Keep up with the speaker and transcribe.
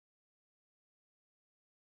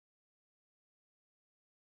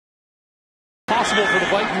Possible for the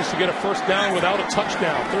Vikings to get a first down without a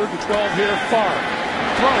touchdown. 3rd and 12 here, Favre.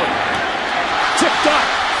 Throwing. Tipped up.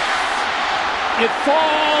 It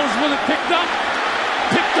falls with it picked up.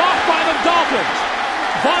 Picked off by the Dolphins.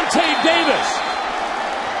 Vontae Davis.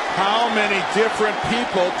 How many different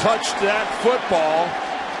people touched that football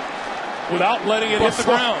without letting it hit the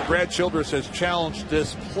ground? Brad Childress has challenged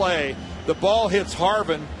this play. The ball hits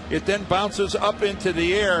Harvin. It then bounces up into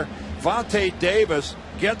the air. Vontae Davis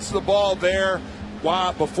gets the ball there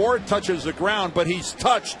before it touches the ground, but he's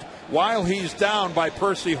touched while he's down by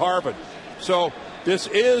Percy Harvin. So this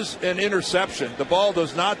is an interception. The ball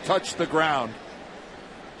does not touch the ground.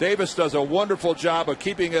 Davis does a wonderful job of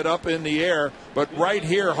keeping it up in the air, but right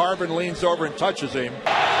here, Harvin leans over and touches him.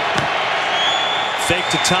 Fake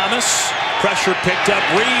to Thomas. Pressure picked up.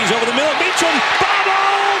 Reeves over the middle. Meacham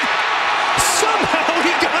bobbled! Somehow he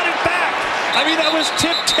got it back. I mean, that was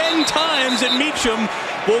tipped 10 times, and Meacham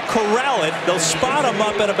will corral it. They'll spot him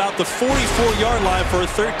up at about the 44-yard line for a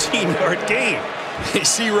 13-yard gain. You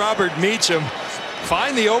see Robert Meacham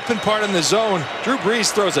find the open part in the zone. Drew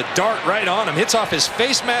Brees throws a dart right on him, hits off his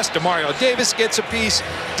face mask. Demario Davis gets a piece,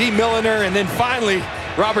 D. Milliner, and then finally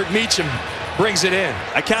Robert Meacham brings it in.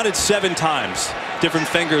 I counted 7 times. Different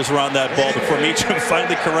fingers were on that ball before Meacham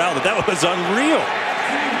finally corralled it. That was unreal.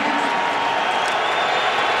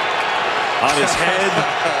 On his head,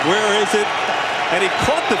 where is it? And he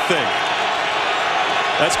caught the thing.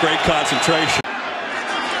 That's great concentration.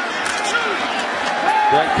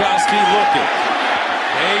 Gronkowski looking.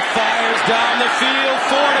 He fires down the field.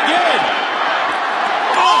 Ford again.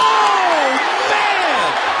 Oh, man!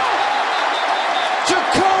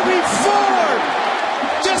 Jacoby Ford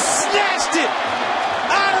just snatched it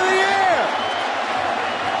out of the air.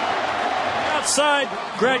 Outside,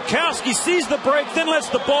 Gronkowski sees the break, then lets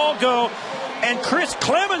the ball go. And Chris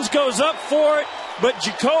Clemens goes up for it, but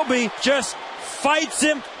Jacoby just fights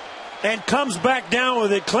him and comes back down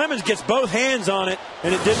with it. Clemens gets both hands on it,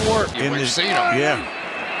 and it didn't work.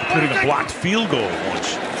 Including a blocked field goal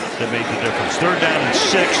once that made the difference. 3rd down and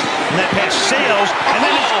 6, and that pass sails,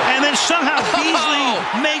 and then somehow Beasley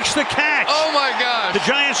makes the catch. Oh my God! The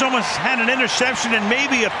Giants almost had an interception and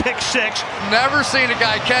maybe a pick 6. Never seen a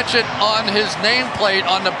guy catch it on his nameplate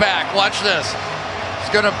on the back. Watch this.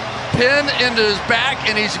 He's going to pin into his back,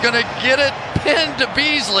 and he's going to get it pinned to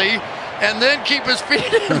Beasley, and then keep his feet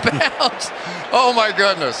in bounds. Oh my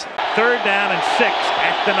goodness! 3rd down and 6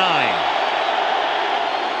 at the 9.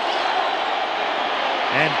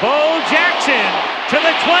 And Bo Jackson to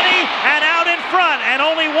the 20 and out in front, and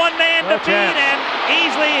only one man to beat, and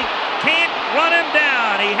easily can't run him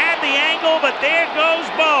down. He had the angle, but there goes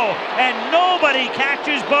Bo, and nobody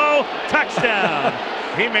catches Bo. Touchdown.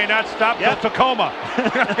 He may not stop till Tacoma.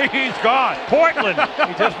 He's gone. Portland.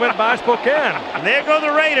 He just went by Spokane. And there go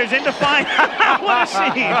the Raiders into final. What a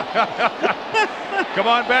scene.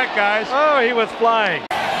 Come on back, guys. Oh, he was flying.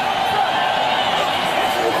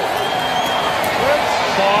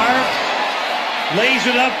 Favre lays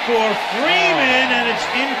it up for Freeman, and it's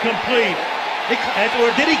incomplete.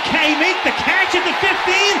 Or did he make the catch at the 15?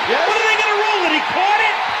 Yes. What are they going to rule it? He caught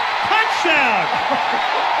it? Touchdown!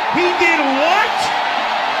 He did what?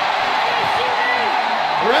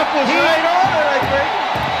 The ref was right on it, I think.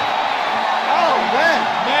 Oh, man.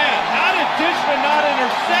 How did Dishman not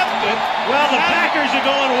intercept it? Well, the Packers are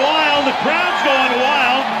going wild. The crowd's going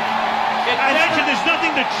wild. I mentioned there's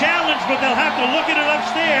nothing to challenge, but they'll have to look at it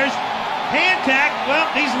upstairs. Hand tack, well,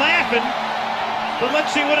 he's laughing. But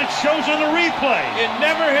let's see what it shows on the replay. It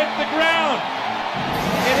never hit the ground.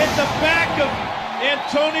 It hit the back of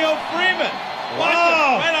Antonio Freeman. Watch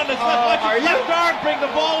it, right on the watch his left arm bring the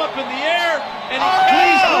ball up in the air, and he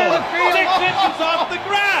clears 6 inches off the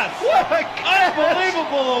grass.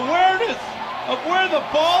 Unbelievable awareness of where the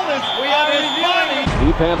ball is on his body.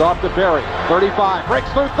 Deep hand off to Berry. 35, breaks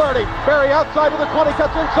through 30. Berry outside of the 20,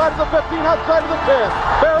 cuts inside of the 15, outside of the 10.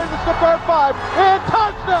 Berry to the 5, and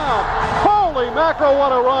touchdown! Holy mackerel,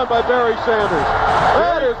 what a run by Barry Sanders.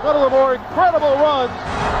 That is one of the more incredible runs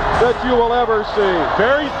that you will ever see.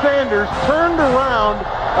 Barry Sanders turned around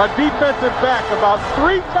a defensive back about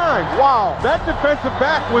 3 times. Wow, that defensive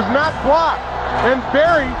back was not blocked. And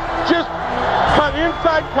Barry just cut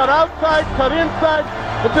inside, cut outside, cut inside.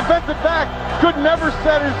 The defensive back could never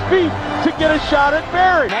set his feet to get a shot at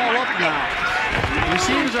Barry. Ball up now.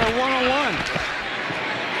 Receivers are one-on-one.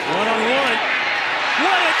 One-on-one.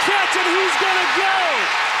 What a catch, and he's going to go!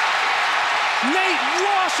 Nate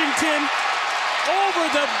Washington over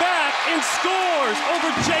the back and scores over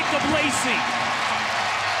Jacob Lacey.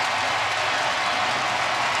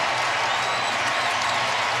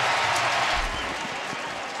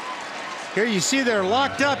 Here you see they're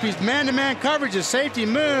locked up. He's man-to-man coverage as safety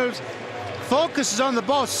moves. Focuses on the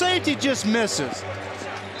ball. Safety just misses.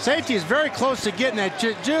 Safety is very close to getting that.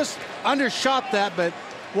 Just undershot that, but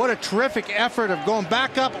what a terrific effort of going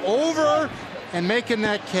back up over and making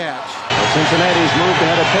that catch. Well, Cincinnati's moved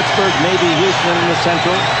ahead of Pittsburgh, maybe Houston in the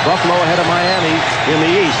Central, Buffalo ahead of Miami in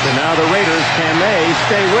the East, and now the Raiders, can they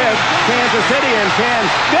stay with Kansas City, and can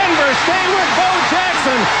Denver stay with Bo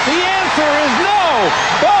Jackson? The answer is no.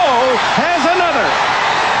 Bo has another.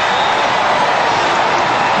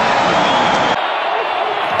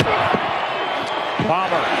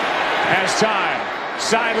 Palmer has time.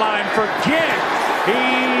 Sideline for Ginn.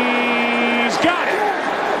 He's got it.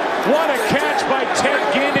 What a catch by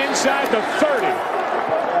Ted Ginn inside the 30.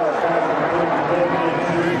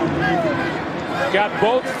 Got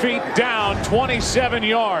both feet down, 27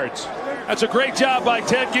 yards. That's a great job by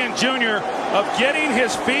Ted Ginn Jr. of getting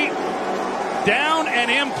his feet down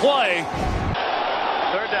and in play.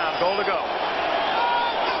 Third down, goal to go.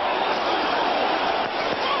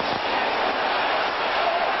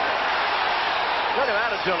 Look at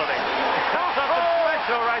that agility. Something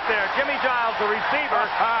special right there. Jimmy Giles, the receiver.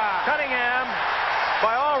 Cunningham,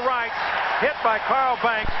 by all rights, hit by Carl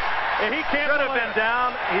Banks. And he should have been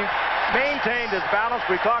down. He maintained his balance.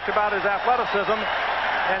 We talked about his athleticism.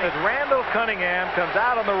 And as Randall Cunningham comes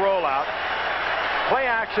out on the rollout, play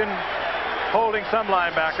action, holding some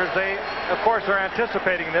linebackers. They, of course, are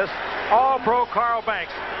anticipating this. All-pro Carl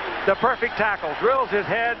Banks, the perfect tackle, drills his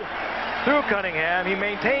head through Cunningham. He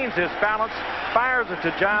maintains his balance, fires it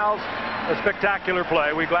to Giles. A spectacular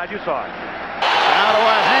play. We're glad you saw it. Now to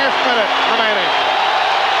a half minute remaining.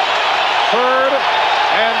 3rd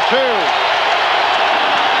and 2.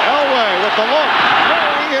 Elway with the look.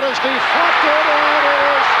 It is deflected, and it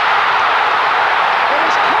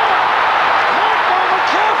is caught. Caught by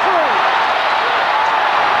McCaffrey.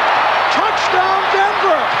 Touchdown,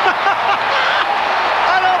 Denver.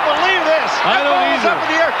 I don't believe this. I don't either. Up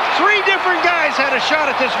in the air. 3 different guys had a shot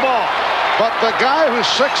at this ball. But the guy who's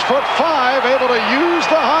 6'5", able to use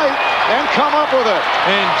the height and come up with it.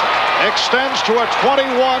 And extends to a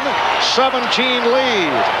 21-17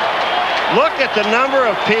 lead. Look at the number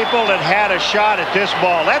of people that had a shot at this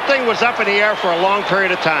ball. That thing was up in the air for a long period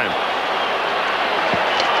of time.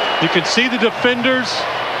 You can see the defenders.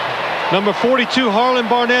 Number 42, Harlan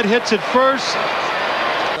Barnett, hits it first.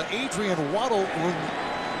 Adrian Waddle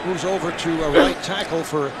moves over to a right tackle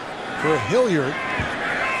for Hilliard.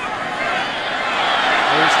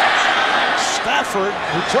 There's Stafford,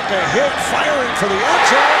 who took a hit, firing for the end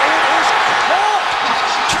zone. It is caught!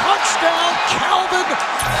 Touchdown, Calvin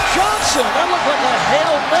Johnson. That looked like a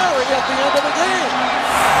Hail Mary at the end of the game.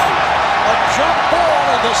 A jump ball,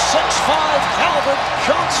 and the 6'5" Calvin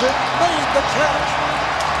Johnson made the catch.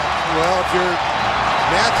 Well, if you're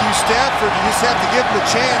Matthew Stafford, you just have to give him a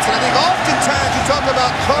chance. And I think oftentimes you talk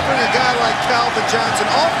about covering a guy like Calvin Johnson.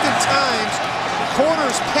 Oftentimes,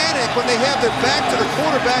 corners panic when they have their back to the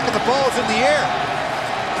quarterback and the ball's in the air.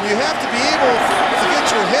 And you have to be able to get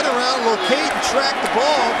your head around, locate, and track the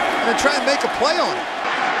ball, and then try and make a play on it.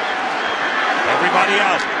 Everybody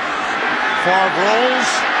out. Favre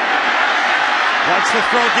rolls. Wants to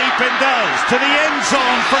throw deep and does. To the end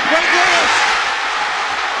zone for Greg Lewis.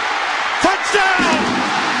 Touchdown!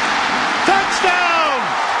 Touchdown!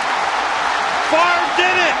 Favre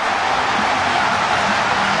did it!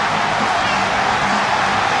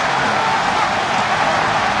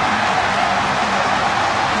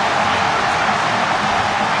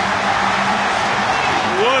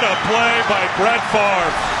 What a play by Brett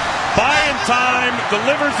Favre. Buying time,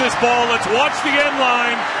 delivers this ball. Let's watch the end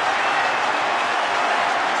line.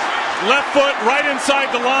 Left foot right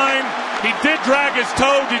inside the line. He did drag his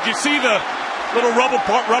toe. Did you see the little rubber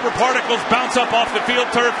particles bounce up off the field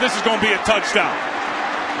turf? This is going to be a touchdown.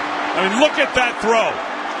 I mean, look at that throw.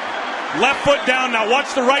 Left foot down. Now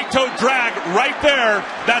watch the right toe drag right there.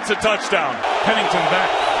 That's a touchdown. Pennington back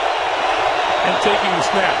and taking the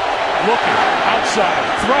snap. Looking outside,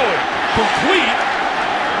 throwing, complete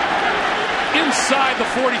inside the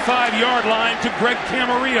 45-yard line to Greg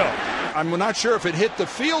Camarillo. I'm not sure if it hit the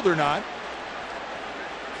field or not.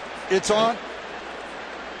 It's on.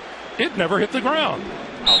 It never hit the ground.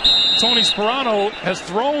 Tony Sperano has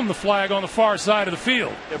thrown the flag on the far side of the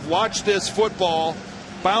field. Watch this football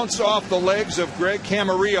bounce off the legs of Greg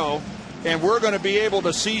Camarillo, and we're going to be able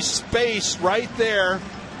to see space right there.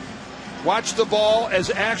 Watch the ball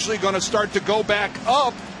as actually going to start to go back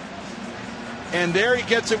up. And there he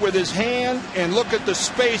gets it with his hand, and look at the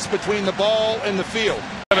space between the ball and the field.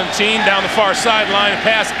 17 down the far sideline.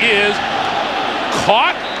 Pass is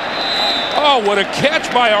caught. Oh, what a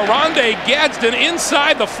catch by Oronde Gadsden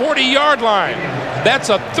inside the 40-yard line. That's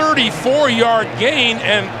a 34-yard gain,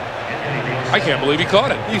 and I can't believe he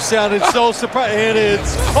caught it. You sounded so surprised, and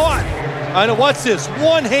it's caught. I know, what's this?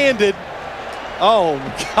 One-handed. Oh,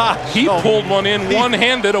 gosh. He pulled one in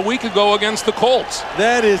one-handed a week ago against the Colts.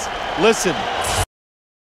 That is, listen,